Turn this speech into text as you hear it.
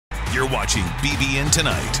You're watching BBN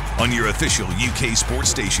Tonight on your official UK sports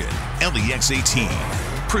station, LEX 18.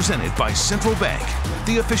 Presented by Central Bank,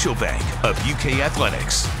 the official bank of UK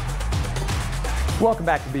Athletics. Welcome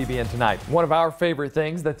back to BBN Tonight. One of our favorite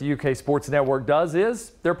things that the UK Sports Network does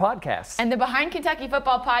is their podcasts. And the Behind Kentucky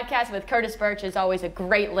Football podcast with Curtis Birch is always a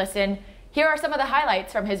great listen. Here are some of the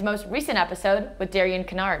highlights from his most recent episode with Darian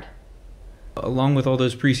Kinnard. Along with all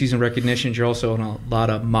those preseason recognitions, you're also on a lot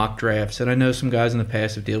of mock drafts. And I know some guys in the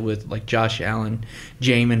past have dealt with, like Josh Allen,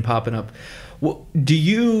 Jamin popping up. Do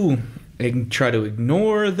you try to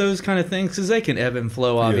ignore those kind of things? Because they can ebb and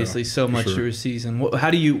flow, obviously, so much through a season.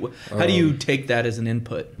 How do you take that as an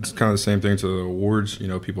input? It's kind of the same thing to the awards. You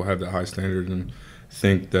know, people have that high standard and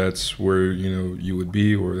think that's where, you know, you would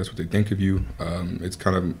be, or that's what they think of you. It's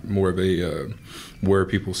kind of more of a where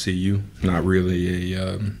people see you, not really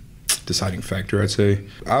a deciding factor, I'd say.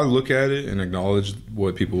 I look at it and acknowledge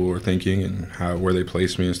what people are thinking and where they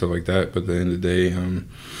place me and stuff like that. But at the end of the day,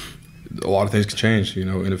 a lot of things can change. You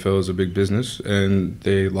know, NFL is a big business, and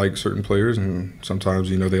they like certain players, and sometimes,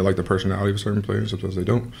 you know, they like the personality of certain players, sometimes they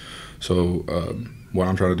don't. So what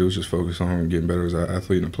I'm trying to do is just focus on getting better as an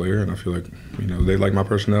athlete and a player, and I feel like, you know, they like my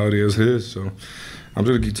personality as it is. So I'm just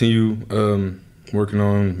going to continue working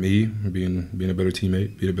on me, being a better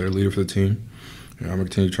teammate, being a better leader for the team. I'm going to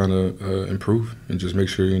continue trying to improve and just make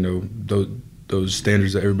sure, you know, those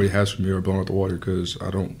standards that everybody has for me are blown out the water, because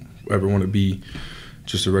I don't ever want to be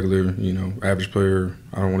just a regular, you know, average player.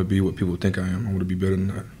 I don't want to be what people think I am. I want to be better than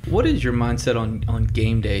that. What is your mindset on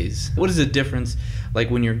game days? What is the difference,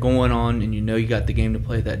 like when you're going on and you know you got the game to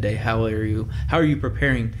play that day? How are you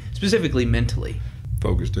preparing, specifically mentally?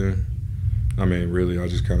 Focused in. I mean, really, I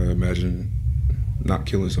just kind of imagine not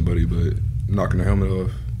killing somebody, but knocking the helmet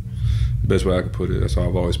off. Best way I could put it. That's how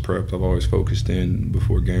I've always prepped. I've always focused in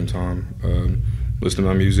before game time. Listen to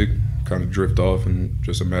my music, kind of drift off, and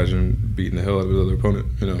just imagine beating the hell out of the other opponent.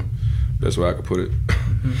 You know, best way I could put it.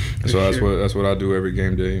 So that's what I do every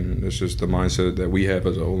game day, and it's just the mindset that we have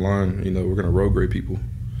as a O-line. You know, we're gonna road grade people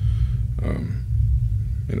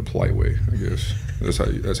in a polite way, I guess.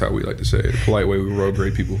 That's how we like to say it. A polite way, we road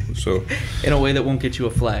grade people. So in a way that won't get you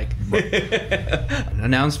a flag.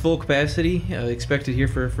 Announced full capacity expected here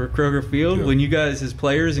for Kroger Field. Yeah. When you guys as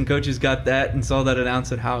players and coaches got that and saw that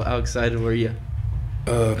announcement, how excited were you?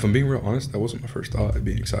 If I'm being real honest, that wasn't my first thought of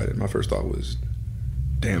being excited. My first thought was,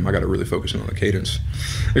 damn, I got to really focus on the cadence.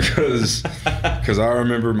 because I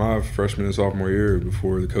remember my freshman and sophomore year,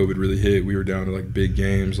 before the COVID really hit, we were down to like big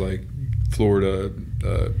games like Florida,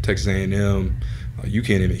 Texas A&M. You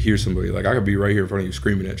can't even hear somebody. Like, I could be right here in front of you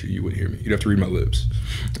screaming at you, you wouldn't hear me. You'd have to read my lips.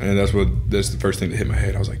 And that's the first thing that hit my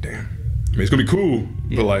head. I was like, damn. I mean, it's going to be cool,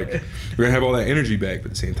 but like, we're going to have all that energy back. But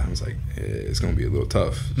at the same time, it's like, it's going to be a little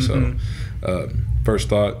tough. Mm-hmm. So first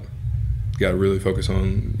thought, got to really focus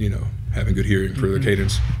on, you know, having good hearing for the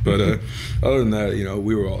cadence. But other than that, you know,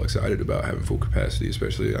 we were all excited about having full capacity,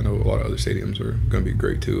 especially. I know a lot of other stadiums are going to be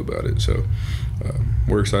great too about it. So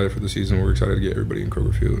we're excited for the season. We're excited to get everybody in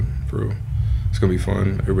Kroger Field, for real. It's going to be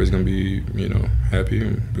fun. Everybody's going to be, you know, happy,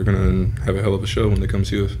 and they're going to have a hell of a show when they come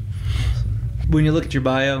see us. When you look at your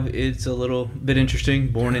bio, it's a little bit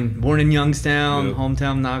interesting. Born in Youngstown,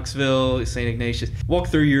 hometown Knoxville, St. Ignatius. Walk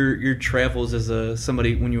through your travels as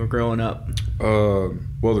somebody when you were growing up. Well,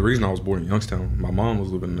 the reason I was born in Youngstown, my mom was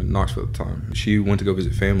living in Knoxville at the time. She went to go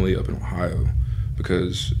visit family up in Ohio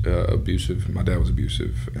because my dad was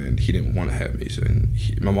abusive, and he didn't want to have me. So,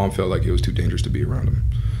 my mom felt like it was too dangerous to be around him.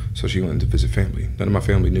 So she went to visit family. None of my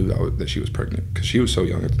family knew that she was pregnant, because she was so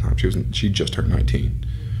young at the time. She just turned 19.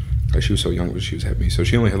 Like, she was so young when she was having me. So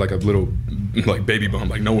she only had like a little like baby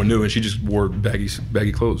bump, like no one knew, and she just wore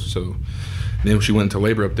baggy clothes. So then she went into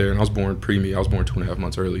labor up there, and I was born preemie. I was born 2.5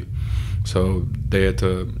 months early. So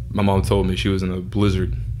my mom told me she was in a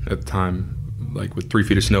blizzard at the time, like with 3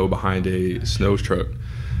 feet of snow behind a snow truck,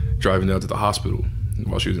 driving down to the hospital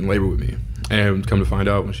while she was in labor with me. And come to find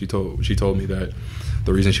out, when she told me that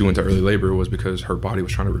the reason she went to early labor was because her body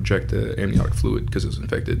was trying to reject the amniotic fluid because it was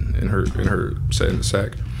infected in the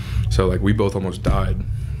sac. So like, we both almost died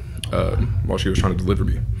while she was trying to deliver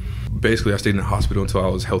me. Basically, I stayed in the hospital until I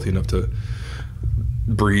was healthy enough to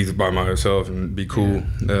breathe by myself and be cool,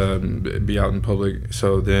 be out in public.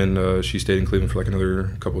 So then she stayed in Cleveland for like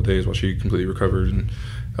another couple of days while she completely recovered, and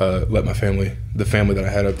let the family that I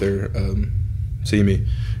had up there, see me.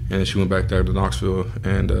 And then she went back down to Knoxville,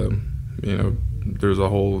 and you know, there's a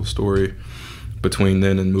whole story between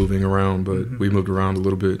then and moving around, but we moved around a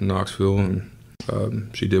little bit in Knoxville, and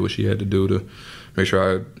she did what she had to do to make sure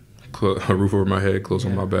I had a roof over my head, clothes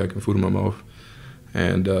on my back, and food in my mouth.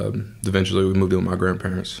 And eventually we moved in with my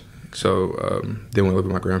grandparents. So then we lived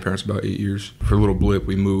with my grandparents about 8 years. For a little blip,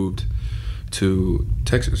 we moved to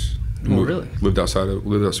Texas. Really? Lived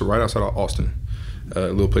right outside of Austin, a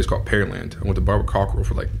little place called Pearland. I went to Barbara Cockrell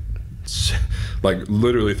for like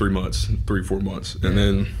literally 3 months, 3-4 months, and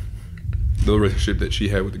then the relationship that she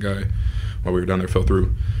had with the guy while we were down there fell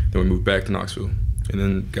through. Then we moved back to Knoxville, and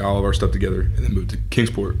then got all of our stuff together, and then moved to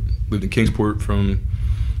Kingsport. Lived in Kingsport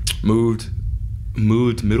moved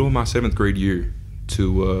middle of my 7th grade year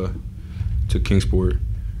to Kingsport.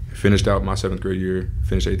 Finished out my 7th grade year,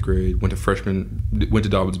 finished 8th grade, went to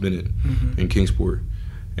Dobbins Bennett in Kingsport,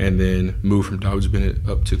 and then moved from Dobbins Bennett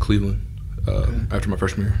up to Cleveland after my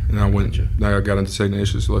freshman year. And I got into St.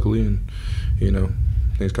 Ignatius, luckily, and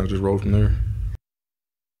things kind of just rolled from there.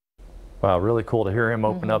 Wow, really cool to hear him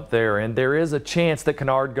open up there. And there is a chance that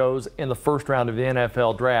Kinnard goes in the first round of the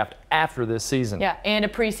NFL draft after this season. Yeah, and a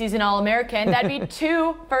preseason All-American. That'd be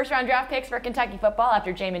 2 first-round draft picks for Kentucky football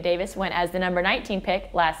after Jamin Davis went as the number 19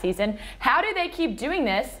 pick last season. How do they keep doing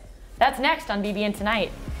this? That's next on BBN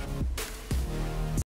Tonight.